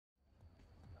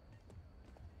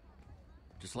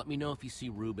Just let me know if you see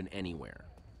Ruben anywhere.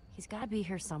 He's gotta be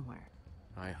here somewhere.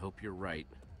 I hope you're right.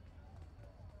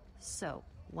 So,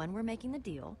 when we're making the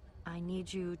deal, I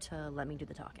need you to let me do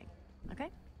the talking, okay?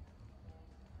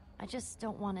 I just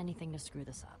don't want anything to screw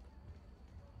this up.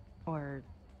 Or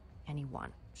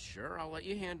anyone. Sure, I'll let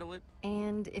you handle it.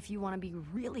 And if you want to be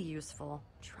really useful,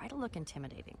 try to look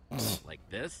intimidating. Like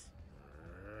this?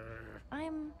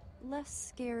 I'm less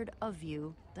scared of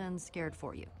you than scared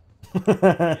for you.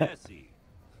 Jesse.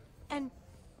 And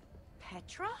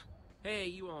Petra? Hey,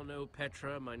 you all know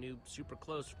Petra, my new super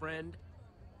close friend.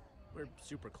 We're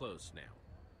super close now.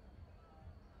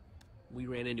 We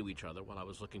ran into each other while I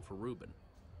was looking for Ruben.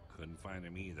 Couldn't find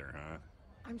him either, huh?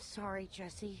 I'm sorry,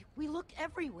 Jesse. We looked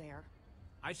everywhere.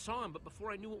 I saw him, but before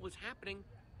I knew what was happening,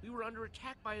 we were under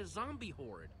attack by a zombie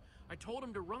horde. I told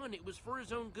him to run. It was for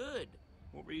his own good.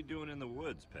 What were you doing in the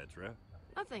woods, Petra?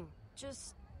 Nothing.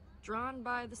 Just drawn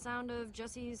by the sound of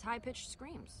Jesse's high-pitched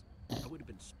screams. I would have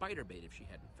been spider bait if she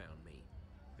hadn't found me.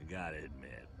 I gotta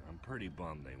admit, I'm pretty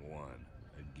bummed they won.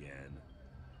 Again.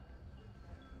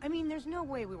 I mean, there's no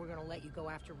way we were gonna let you go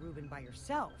after Ruben by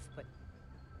yourself, but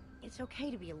it's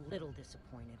okay to be a little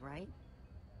disappointed, right?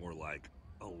 Or like,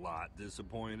 a lot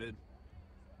disappointed.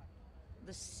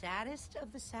 The saddest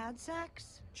of the sad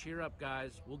sacks? Cheer up,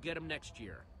 guys. We'll get him next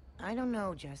year. I don't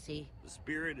know, Jesse. The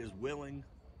spirit is willing,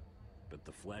 but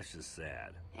the flesh is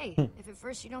sad. Hey, if at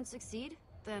first you don't succeed,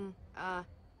 then,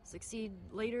 succeed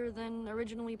later than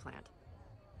originally planned.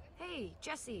 Hey,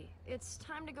 Jesse, it's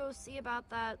time to go see about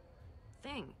that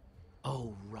thing.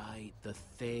 Oh, right. The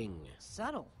thing.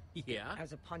 Subtle. Yeah?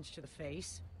 As a punch to the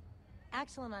face.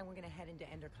 Axel and I were gonna head into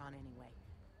Endercon anyway.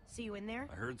 See you in there?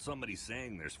 I heard somebody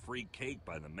saying there's free cake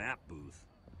by the map booth.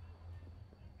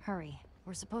 Hurry.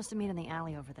 We're supposed to meet in the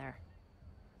alley over there.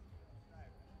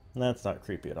 That's not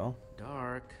creepy at all.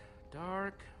 Dark.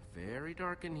 Dark. Very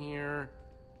dark in here.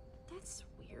 That's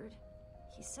weird.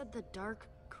 He said the dark,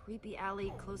 creepy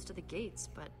alley close to the gates,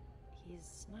 but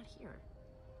he's not here.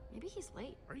 Maybe he's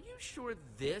late. Are you sure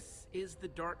this is the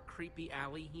dark, creepy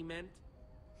alley he meant?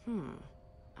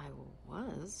 I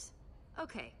was.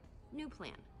 Okay, new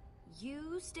plan.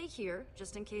 You stay here,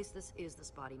 just in case this is the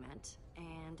spot he meant,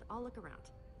 and I'll look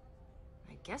around.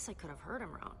 I guess I could have heard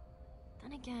him wrong.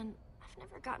 Then again, I've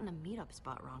never gotten a meetup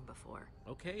spot wrong before.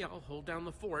 Okay, I'll hold down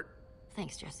the fort.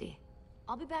 Thanks, Jesse.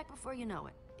 I'll be back before you know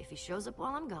it. If he shows up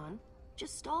while I'm gone,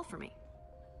 just stall for me.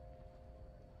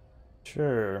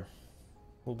 Sure.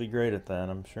 We'll be great at that,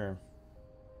 I'm sure.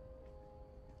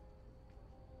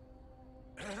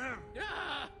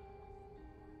 Ah!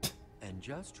 And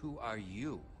just who are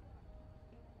you?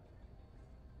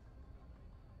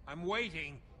 I'm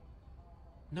waiting.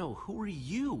 No, who are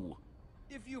you?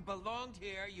 If you belonged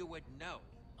here, you would know.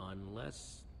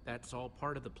 Unless that's all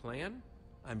part of the plan?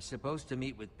 I'm supposed to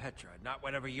meet with Petra, not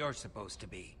whatever you're supposed to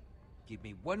be. Give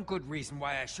me one good reason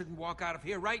why I shouldn't walk out of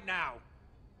here right now.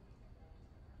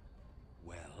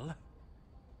 Well,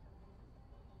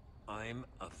 I'm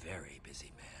a very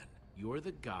busy man. You're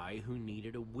the guy who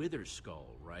needed a wither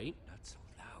skull, right? Not so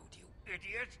loud, you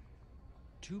idiot!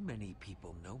 Too many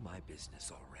people know my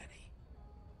business already.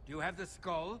 Do you have the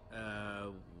skull?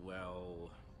 Well...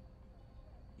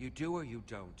 You do or you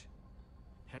don't?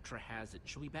 Petra has it.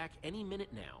 She'll be back any minute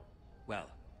now. Well,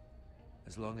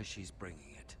 as long as she's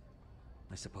bringing it.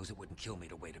 I suppose it wouldn't kill me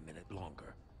to wait a minute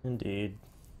longer. Indeed.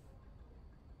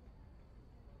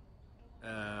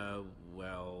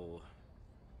 Well...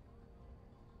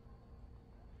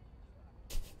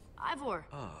 Ivor!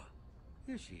 Ah,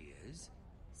 here she is.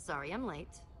 Sorry I'm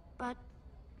late, but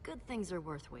good things are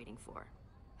worth waiting for.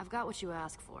 I've got what you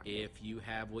asked for. If you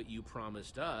have what you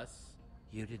promised us...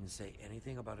 You didn't say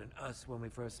anything about an us when we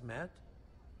first met?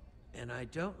 And I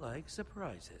don't like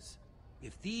surprises.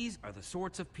 If these are the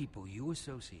sorts of people you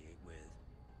associate with,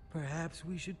 perhaps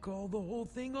we should call the whole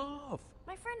thing off.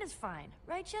 My friend is fine,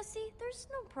 right, Jesse? There's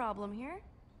no problem here.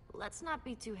 Let's not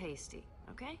be too hasty,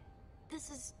 okay? This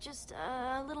is just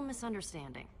a little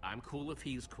misunderstanding. I'm cool if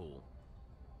he's cool.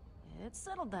 It's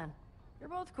settled then. You're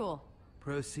both cool.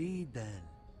 Proceed then.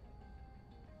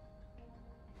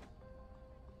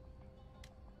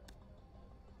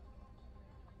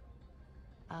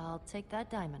 I'll take that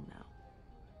diamond now.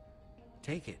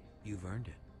 Take it. You've earned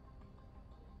it.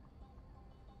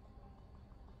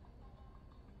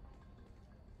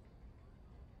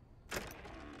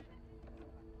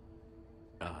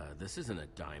 This isn't a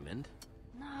diamond.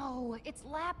 No, it's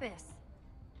lapis.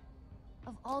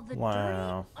 Of all the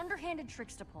Wow. dirty, underhanded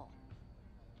tricks to pull.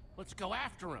 Let's go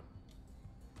after him.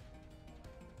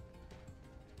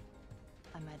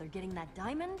 I'm either getting that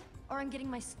diamond, or I'm getting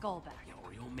my skull back.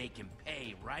 Or you'll make him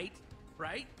pay, right?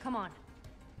 Right? Come on.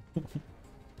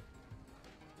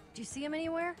 Do you see him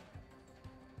anywhere?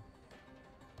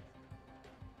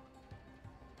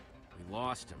 We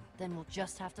lost him. Then we'll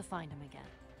just have to find him again.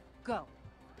 Go.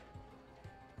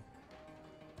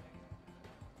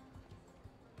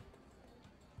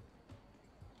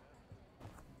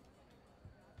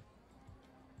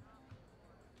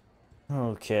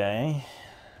 Okay.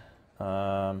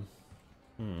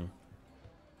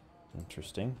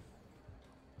 Interesting.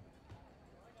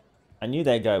 I knew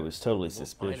that guy was totally We'll find him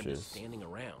just suspicious, standing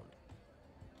around.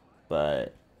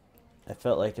 but I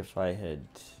felt like if I had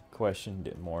questioned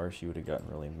it more, she would have gotten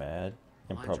really mad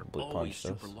and Lines are probably always punched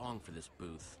us. super long for this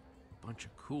booth. Bunch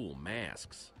of cool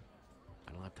masks.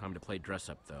 I don't have time to play dress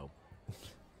up though.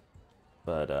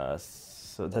 But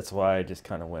so that's why I just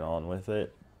kind of went on with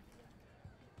it.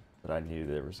 But I knew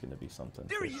there was going to be something.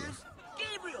 There he fishy. is!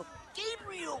 Gabriel!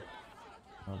 Gabriel!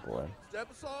 Oh boy.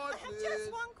 Step aside, I have please.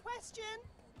 just one question.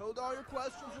 Hold all your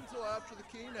questions until after the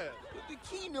keynote. But the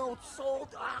keynote sold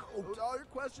out! Hold all your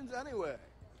questions anyway.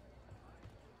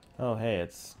 Oh hey,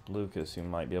 it's Lucas who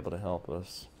might be able to help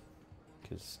us.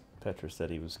 Because Petra said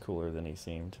he was cooler than he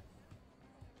seemed.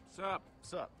 Sup?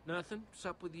 Sup? Nothing?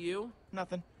 Sup with you?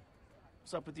 Nothing.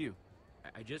 What's up with you?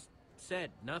 I just said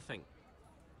nothing.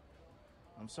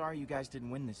 I'm sorry you guys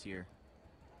didn't win this year.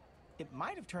 It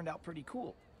might have turned out pretty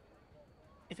cool.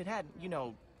 If it hadn't, you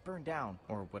know, burned down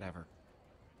or whatever.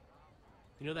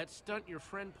 You know, that stunt your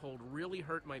friend pulled really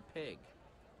hurt my pig.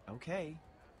 Okay,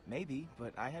 maybe,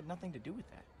 but I had nothing to do with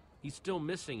that. He's still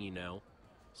missing, you know.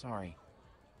 Sorry.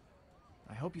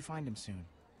 I hope you find him soon.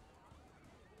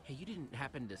 Hey, you didn't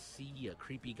happen to see a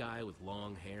creepy guy with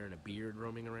long hair and a beard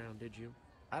roaming around, did you?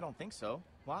 I don't think so.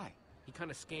 Why? He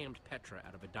kind of scammed Petra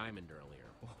out of a diamond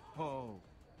earlier. Oh,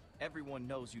 everyone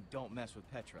knows you don't mess with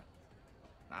Petra.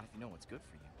 Not if you know what's good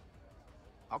for you.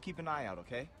 I'll keep an eye out,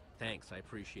 okay? Thanks, I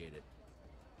appreciate it.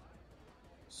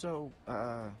 So,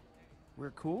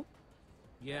 we're cool?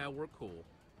 Yeah, we're cool.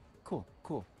 Cool,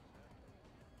 cool.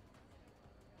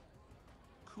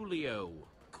 Coolio.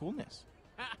 Coolness.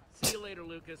 Ha! See you later,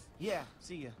 Lucas. Yeah,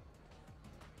 see ya.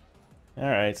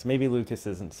 Alright, so maybe Lucas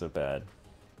isn't so bad.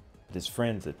 But his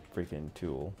friend's a freaking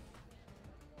tool.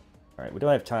 Alright, we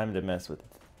don't have time to mess with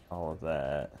all of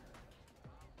that.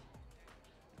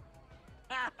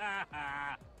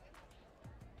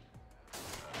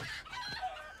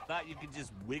 Thought you could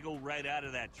just wiggle right out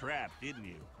of that trap, didn't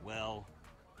you? Well,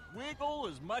 wiggle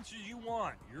as much as you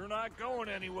want. You're not going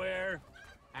anywhere.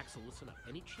 Axel, listen up.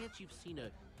 Any chance you've seen a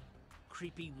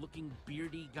creepy-looking,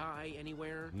 beardy guy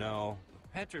anywhere? No.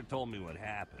 Petra told me what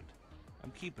happened.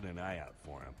 I'm keeping an eye out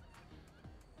for him.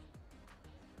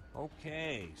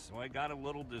 Okay, so I got a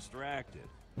little distracted.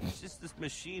 It's just this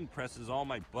machine presses all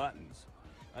my buttons.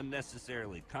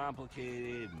 Unnecessarily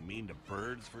complicated and mean to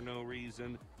birds for no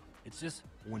reason. It's just,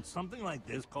 when something like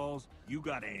this calls, you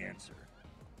gotta answer.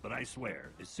 But I swear,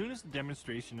 as soon as the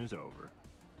demonstration is over...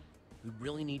 We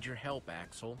really need your help,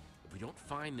 Axel. If we don't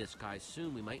find this guy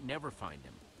soon, we might never find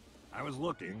him. I was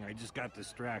looking, I just got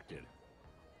distracted.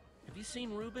 Have you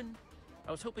seen Ruben?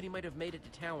 I was hoping he might have made it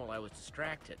to town while I was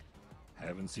distracted.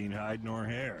 Haven't seen hide nor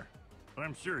hair. But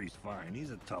I'm sure he's fine, he's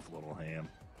a tough little ham.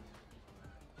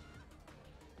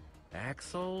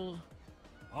 Axel?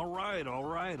 Alright,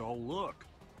 I'll look.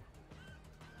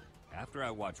 After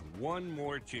I watch one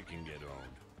more chicken get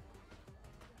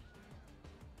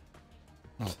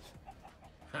owned.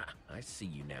 Ha! I see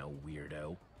you now,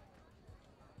 weirdo.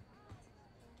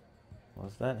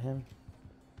 Was that him?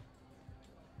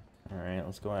 Alright,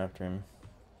 let's go after him.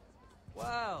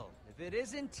 Well, if it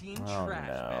isn't Team Oh, Trash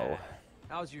no. Bag.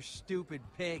 How's your stupid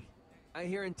pig? I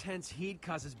hear intense heat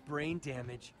causes brain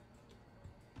damage.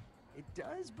 It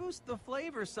does boost the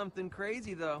flavor something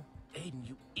crazy, though. Aiden,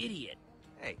 you idiot!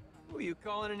 Hey, who are you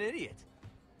calling an idiot?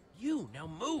 You, now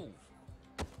move!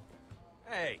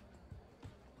 Hey!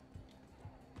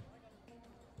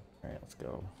 Alright, let's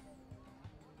go.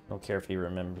 Don't care if he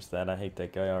remembers that. I hate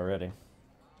that guy already.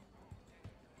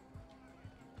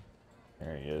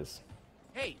 There he is.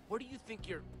 Hey, where do you think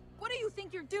you're... What do you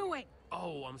think you're doing?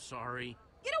 Oh, I'm sorry.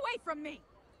 Get away from me!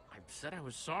 I said I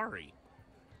was sorry.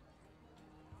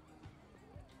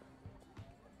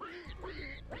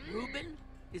 Ruben?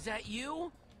 Is that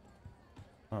you?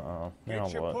 Uh-oh. Now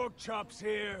Get your what? pork chops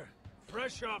here,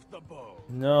 fresh off the bone.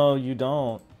 No, you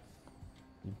don't.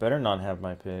 You better not have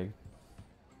my pig.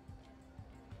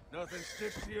 Nothing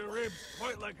sticks to your ribs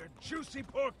quite like a juicy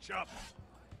pork chop.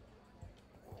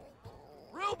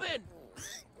 Ruben!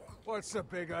 What's the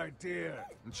big idea?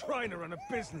 I'm trying to run a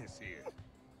business here.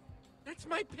 That's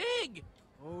my pig!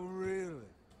 Oh, really?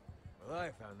 Well,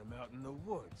 I found him out in the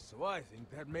woods, so I think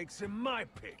that makes him my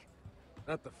pig.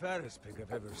 Not the fattest pig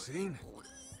I've ever seen,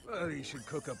 Well, he should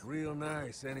cook up real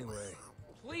nice anyway.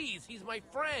 Please, he's my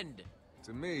friend.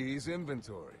 To me, he's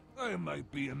inventory. I might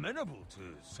be amenable to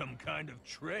some kind of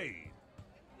trade.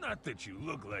 Not that you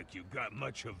look like you got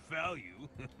much of value.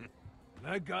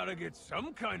 I gotta get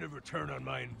some kind of return on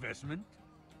my investment.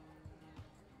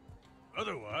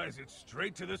 Otherwise, it's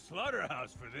straight to the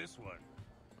slaughterhouse for this one.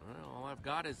 Well, all I've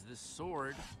got is this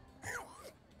sword.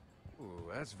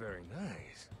 Ooh, that's very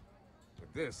nice.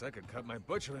 With this, I could cut my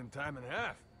butchering time in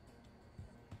half.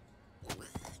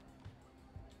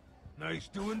 Nice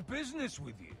doing business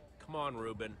with you. Come on,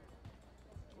 Reuben.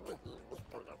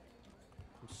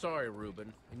 I'm sorry,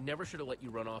 Reuben. I never should have let you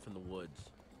run off in the woods.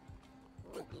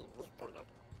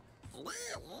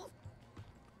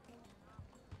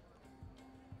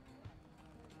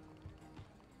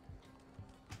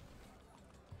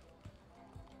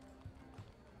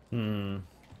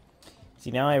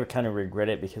 See, now I kind of regret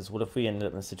it, because what if we ended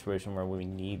up in a situation where we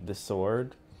need the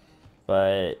sword?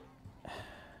 But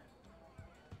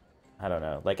I don't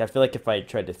know. Like, I feel like if I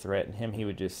tried to threaten him, he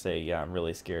would just say, yeah, I'm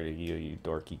really scared of you, you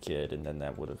dorky kid, and then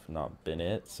that would have not been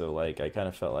it. So, like, I kind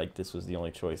of felt like this was the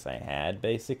only choice I had,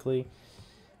 basically.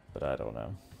 But I don't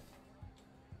know.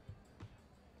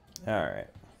 Alright.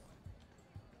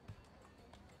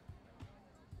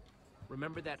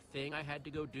 Remember that thing I had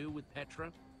to go do with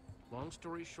Petra? Long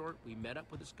story short, we met up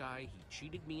with this guy, he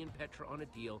cheated me and Petra on a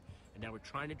deal, and now we're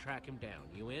trying to track him down.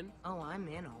 You in? Oh, I'm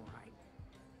in, all right.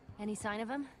 Any sign of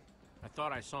him? I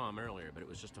thought I saw him earlier, but it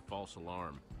was just a false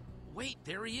alarm. Wait,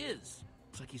 there he is!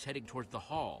 Looks like he's heading towards the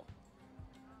hall.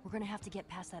 We're gonna have to get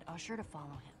past that usher to follow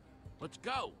him. Let's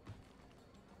go!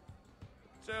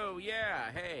 So,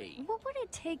 yeah, hey. What would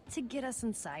it take to get us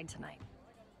inside tonight?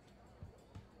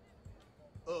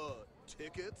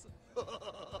 Tickets?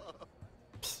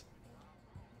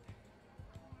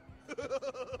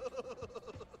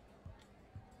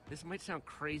 This might sound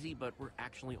crazy, but we're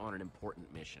actually on an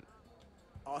important mission.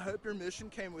 I hope your mission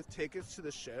came with tickets to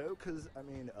the show, because, I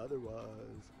mean, otherwise...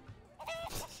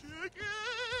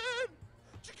 Chicken!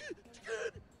 Chicken!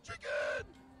 Chicken! Chicken!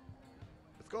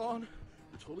 It's gone.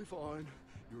 You're totally fine.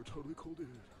 You're a totally cool dude.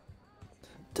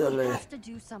 We have to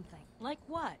do something. Like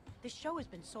what? The show has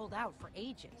been sold out for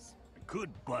ages. I could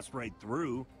bust right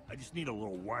through. I just need a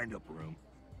little wind-up room.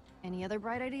 Any other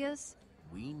bright ideas?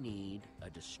 We need a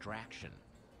distraction.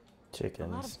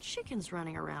 Chickens. A lot of chickens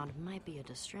running around might be a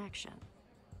distraction.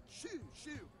 Shoo!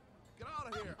 Shoo! Get out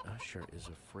of here! The usher is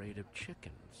afraid of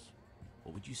chickens.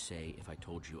 What would you say if I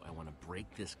told you I want to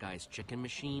break this guy's chicken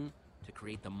machine to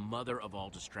create the mother of all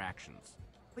distractions?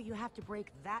 But you have to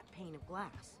break that pane of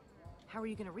glass. How are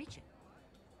you gonna reach it?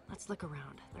 Let's look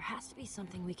around. There has to be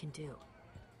something we can do.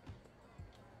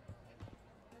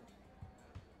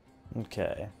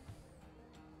 Okay.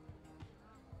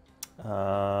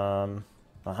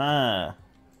 Aha!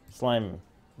 Slime.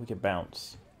 We can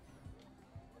bounce.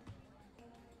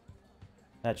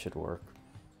 That should work.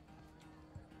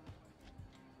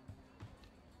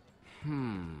 I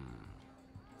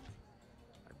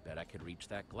bet I could reach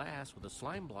that glass with a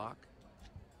slime block.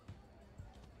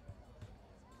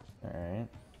 Alright.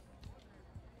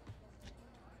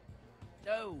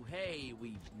 Oh, hey,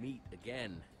 we meet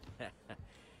again.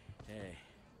 Hey.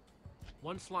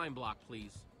 One slime block,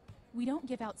 please. We don't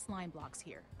give out slime blocks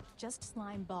here, just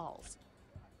slime balls.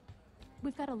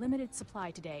 We've got a limited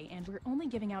supply today, and we're only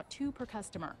giving out 2 per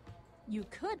customer. You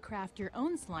could craft your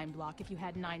own slime block if you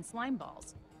had 9 slime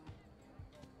balls.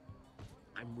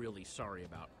 I'm really sorry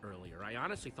about earlier. I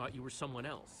honestly thought you were someone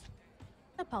else.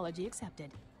 Apology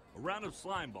accepted. A round of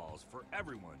slime balls for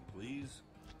everyone, please.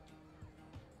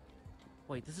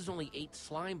 Wait, this is only 8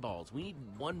 slime balls. We need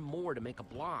 1 more to make a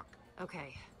block.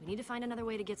 Okay, we need to find another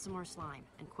way to get some more slime,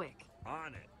 and quick.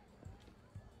 On it.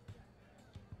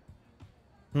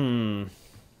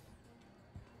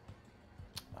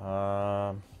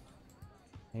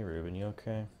 Hey Ruben, you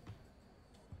okay?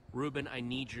 Ruben, I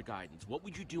need your guidance. What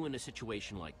would you do in a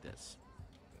situation like this?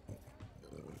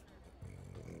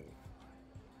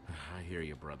 I hear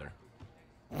you, brother.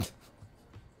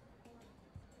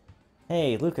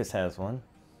 Hey, Lucas has one.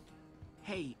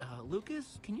 Hey,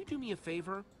 Lucas, can you do me a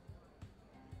favor?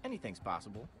 Anything's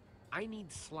possible. I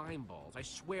need slime balls. I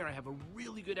swear I have a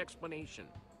really good explanation.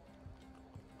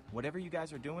 Whatever you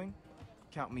guys are doing,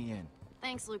 count me in.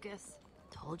 Thanks, Lucas.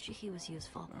 Told you he was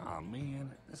useful. Oh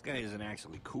man, this guy isn't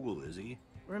actually cool, is he?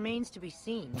 Remains to be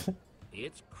seen.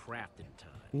 It's crafting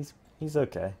time. He's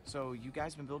okay. So, you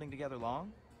guys been building together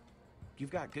long?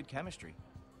 You've got good chemistry.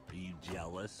 Are you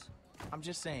jealous? I'm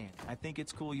just saying, I think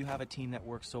it's cool you have a team that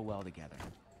works so well together.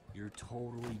 You're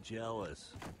totally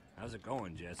jealous. How's it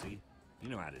going, Jesse? You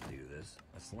know how to do this.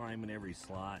 A slime in every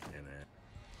slot and a...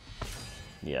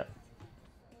 Yep.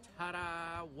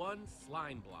 Ta-da! 1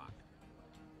 slime block.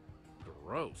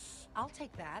 Gross. I'll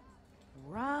take that.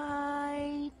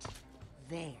 Right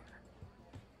there.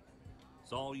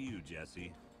 It's all you,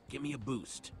 Jesse. Give me a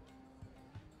boost.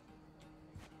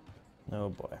 Oh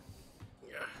boy.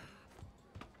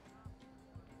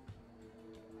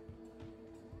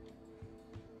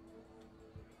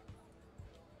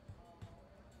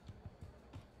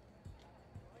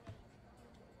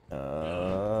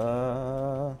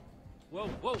 Whoa,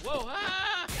 whoa, whoa!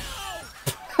 Ah!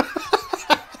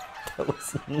 That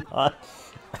was not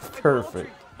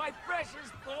perfect. My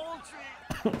precious poultry!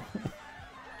 Keep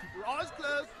your eyes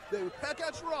closed. They will peck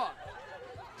at your eye.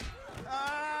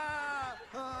 Ah!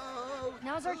 Oh!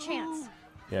 Now's our chance.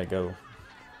 Yeah, go.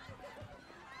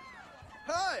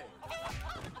 Hey!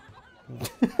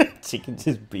 Chicken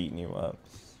just beating you up.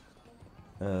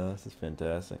 This is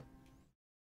fantastic.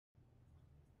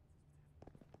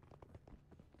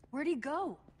 Where'd he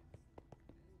go?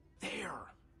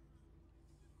 There.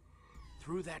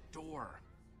 Through that door.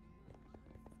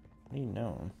 How do you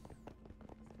know?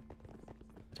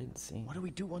 I didn't see. What do we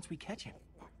do once we catch him?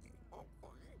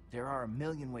 There are a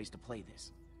million ways to play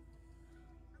this.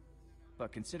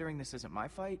 But considering this isn't my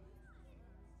fight,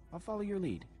 I'll follow your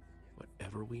lead.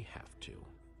 Whatever we have to.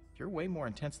 You're way more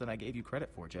intense than I gave you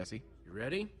credit for, Jesse. You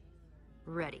ready?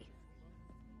 Ready.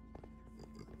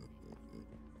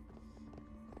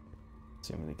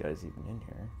 Assuming the guy's even in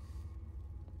here.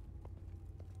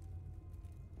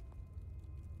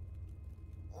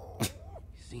 You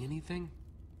see anything?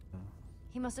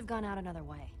 He must have gone out another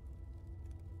way.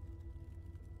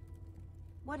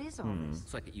 What is all this?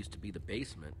 Looks like it used to be the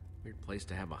basement. Weird place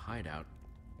to have a hideout.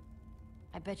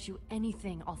 I bet you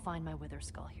anything I'll find my wither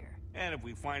skull here. And if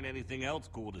we find anything else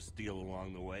cool to steal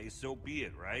along the way, so be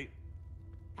it, right?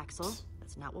 Axel,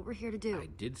 that's not what we're here to do. I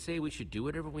did say we should do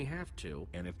whatever we have to.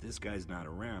 And if this guy's not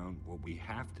around, what we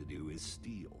have to do is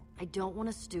steal. I don't want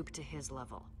to stoop to his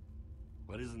level.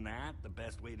 But isn't that the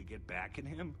best way to get back at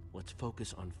him? Let's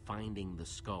focus on finding the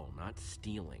skull, not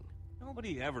stealing.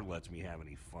 Nobody ever lets me have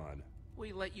any fun.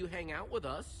 We let you hang out with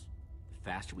us. The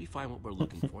faster we find what we're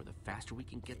looking for, the faster we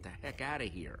can get the heck out of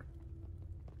here.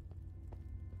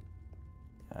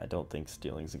 I don't think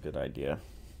stealing's a good idea.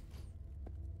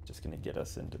 Just gonna get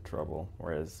us into trouble.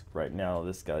 Whereas right now,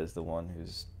 this guy's the one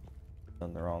who's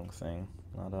done the wrong thing,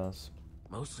 not us.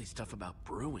 Mostly stuff about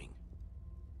brewing.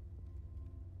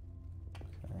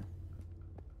 Okay.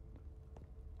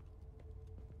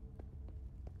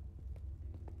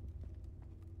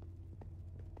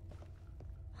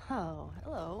 Oh,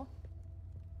 hello.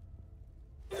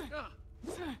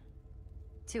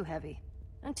 Too heavy.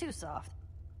 And too soft.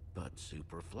 But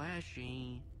super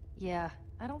flashy. Yeah,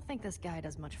 I don't think this guy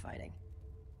does much fighting.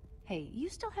 Hey, you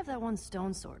still have that one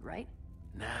stone sword, right?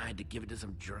 Nah, I had to give it to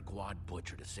some jerkwad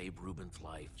butcher to save Ruben's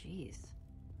life. Jeez.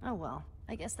 Oh well,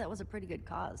 I guess that was a pretty good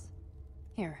cause.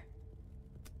 Here.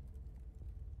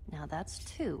 Now that's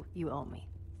 2 you owe me.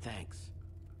 Thanks.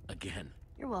 Again.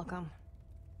 You're welcome.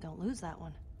 Don't lose that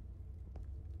one.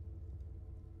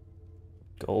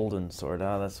 Golden sword.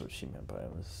 Ah, that's what she meant by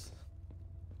it was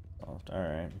soft.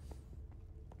 Alright.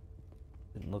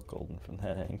 Didn't look golden from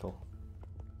that angle.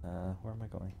 Where am I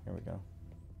going? Here we go.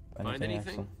 Find anything?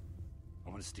 Axel? I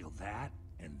want to steal that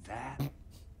and that.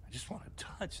 I just want to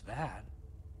touch that.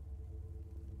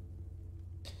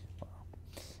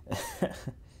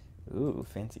 Ooh,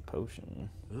 fancy potion.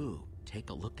 Ooh, take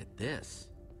a look at this.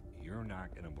 You're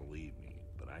not going to believe me,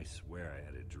 but I swear I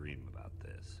had a dream about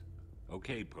this.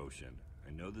 Okay, Potion.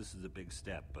 I know this is a big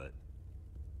step, but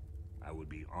I would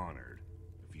be honored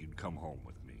if you'd come home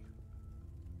with me.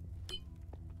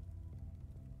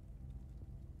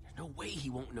 There's no way he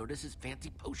won't notice his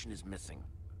fancy potion is missing.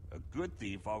 A good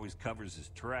thief always covers his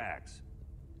tracks.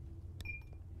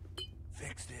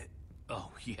 Fixed it.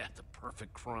 Oh, yeah, the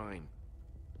perfect crime.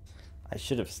 I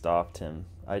should have stopped him.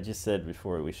 I just said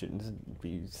before we shouldn't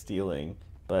be stealing,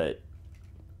 but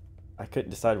I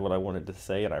couldn't decide what I wanted to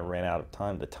say and I ran out of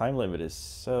time. The time limit is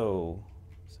so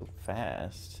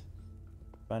fast.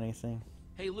 Find anything?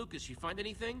 Hey, Lucas, you find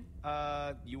anything?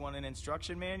 You want an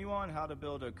instruction manual on how to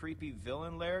build a creepy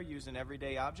villain lair using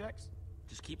everyday objects?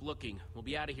 Just keep looking. We'll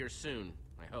be out of here soon,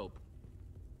 I hope.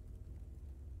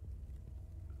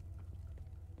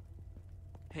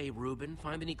 Hey, Ruben,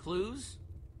 find any clues?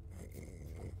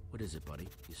 What is it, buddy?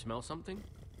 You smell something?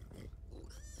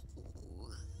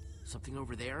 Something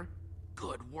over there?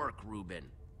 Good work, Ruben.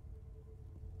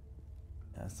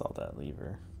 Yeah, I saw that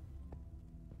lever.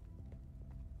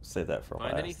 Say that for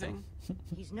Find last. anything?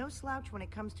 He's no slouch when it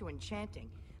comes to enchanting.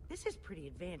 This is pretty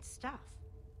advanced stuff.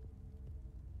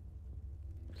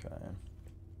 Okay.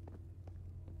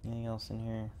 Anything else in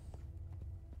here?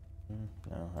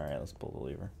 No. Alright, let's pull the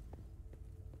lever.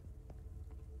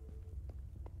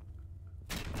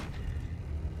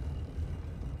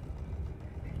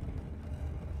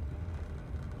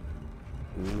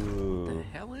 Ooh. What the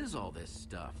hell is all this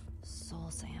stuff? Soul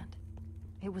sand.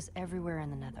 It was everywhere in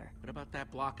the Nether. What about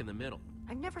that block in the middle?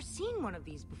 I've never seen one of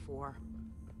these before.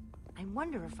 I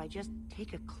wonder if I just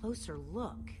take a closer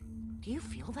look. Do you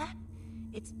feel that?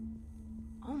 It's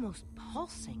almost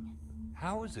pulsing.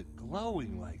 How is it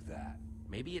glowing like that?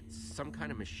 Maybe it's some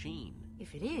kind of machine.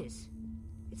 If it is,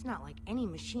 it's not like any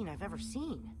machine I've ever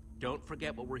seen. Don't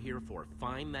forget what we're here for.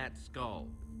 Find that skull.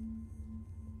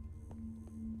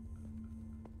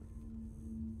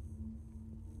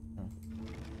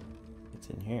 It's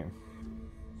in here.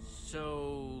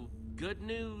 So, good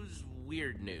news,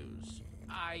 weird news.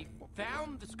 I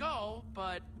found the skull,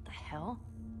 but... The hell?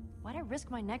 Why'd I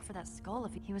risk my neck for that skull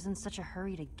if he was in such a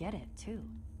hurry to get it, too?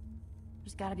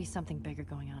 There's gotta be something bigger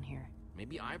going on here.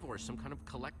 Maybe Ivor's some kind of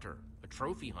collector, a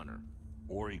trophy hunter.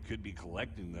 Or he could be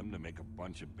collecting them to make a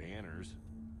bunch of banners.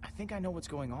 I think I know what's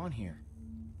going on here.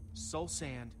 Soul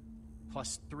sand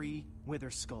plus 3 wither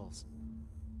skulls.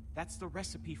 That's the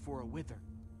recipe for a wither.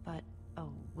 But a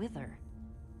wither?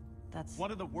 That's...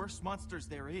 One of the worst monsters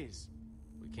there is.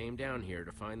 We came down here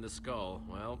to find the skull.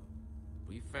 Well,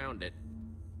 we found it.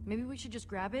 Maybe we should just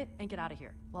grab it and get out of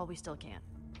here, while we still can.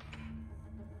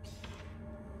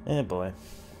 Eh, boy.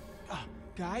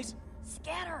 Guys?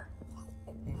 Scatter!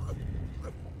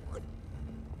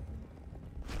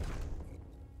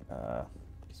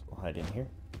 Guess we'll hide in here.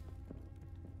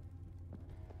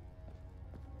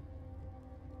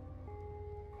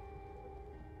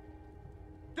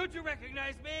 Don't you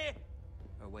recognize me?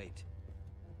 Or wait.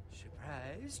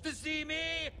 Surprised to see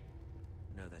me?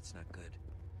 No, that's not good.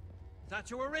 Thought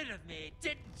you were rid of me,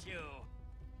 didn't you?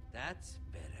 That's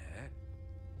better.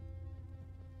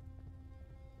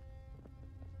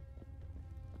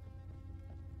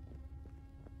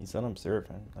 He's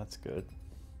unobservant. That's good.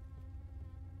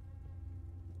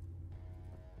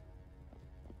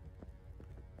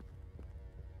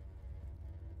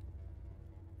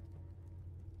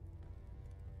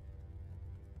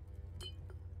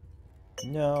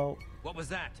 No. What was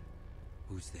that?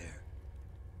 Who's there?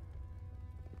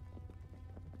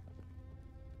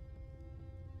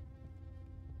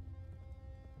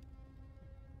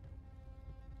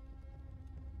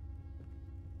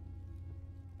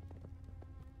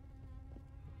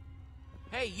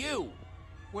 Hey, you!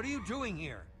 What are you doing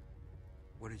here?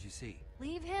 What did you see?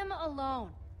 Leave him alone.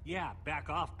 Yeah, back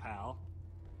off, pal.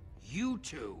 You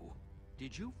two!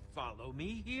 Did you follow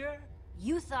me here?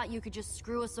 You thought you could just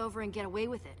screw us over and get away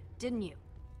with it, didn't you?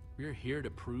 We're here to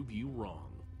prove you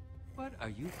wrong. What are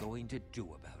you going to do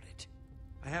about it?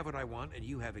 I have what I want, and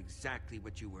you have exactly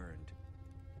what you earned.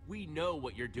 We know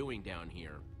what you're doing down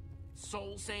here.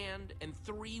 Soul sand and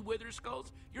 3 wither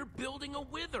skulls? You're building a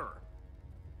wither!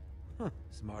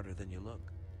 Smarter than you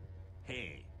look.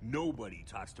 Hey, nobody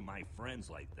talks to my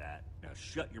friends like that. Now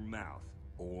shut your mouth,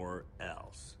 or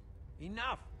else.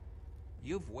 Enough!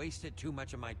 You've wasted too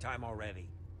much of my time already.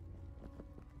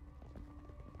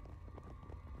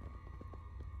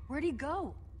 Where'd he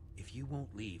go? If you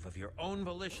won't leave of your own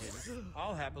volition,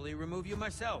 I'll happily remove you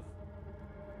myself.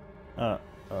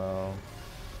 Uh-oh.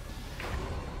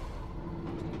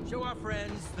 Show our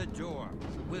friends the door,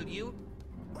 will you?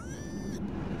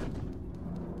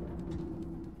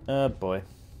 Boy.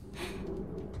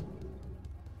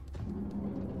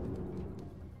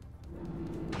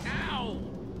 Ow!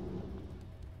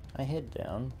 I head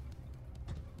down.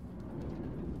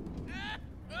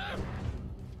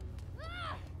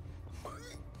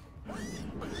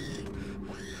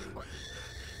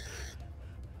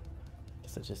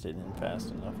 Guess I just didn't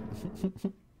fast enough.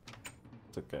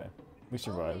 It's okay. We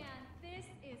survived. Oh man, this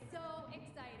is so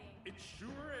exciting. It sure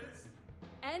is.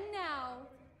 And now,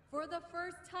 for the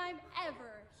first time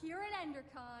ever here at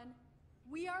EnderCon,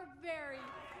 we are very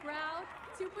proud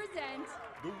to present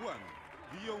The one,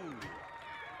 the only.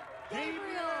 Gabriel!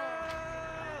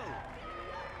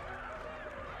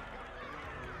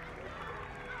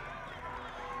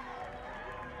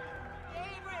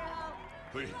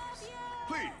 Please,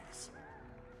 please.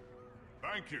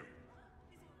 Thank you.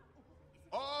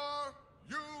 Are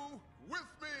you with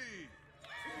me?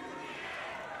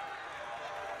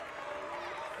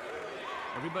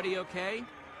 Everybody okay?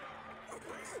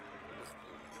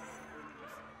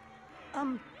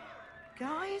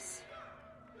 Guys?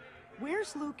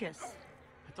 Where's Lucas?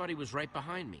 I thought he was right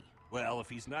behind me. Well, if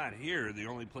he's not here, the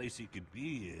only place he could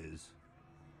be is...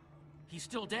 He's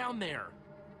still down there.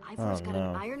 Ivor's got no.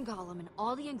 an iron golem and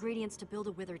all the ingredients to build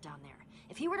a wither down there.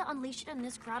 If he were to unleash it on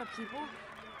this crowd of people,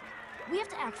 we have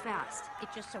to act fast. It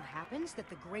just so happens that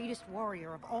the greatest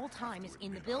warrior of all time is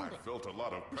in the building. I felt a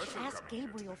lot of We should pressure ask coming.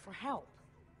 Gabriel for help.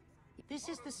 This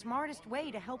is the smartest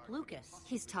way to help Lucas.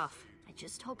 He's tough. I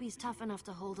just hope he's tough enough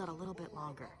to hold out a little bit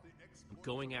longer. I'm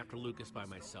going after Lucas by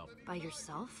myself. By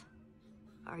yourself?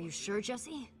 Are you sure,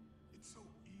 Jesse?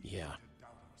 Yeah.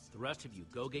 The rest of you,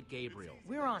 go get Gabriel.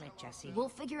 We're on it, Jesse. We'll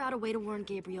figure out a way to warn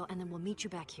Gabriel, and then we'll meet you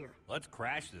back here. Let's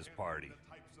crash this party.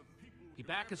 Be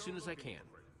back as soon as I can.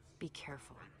 Be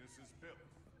careful.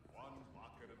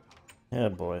 Yeah,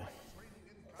 boy.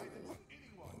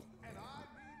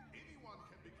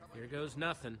 Here goes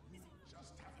nothing.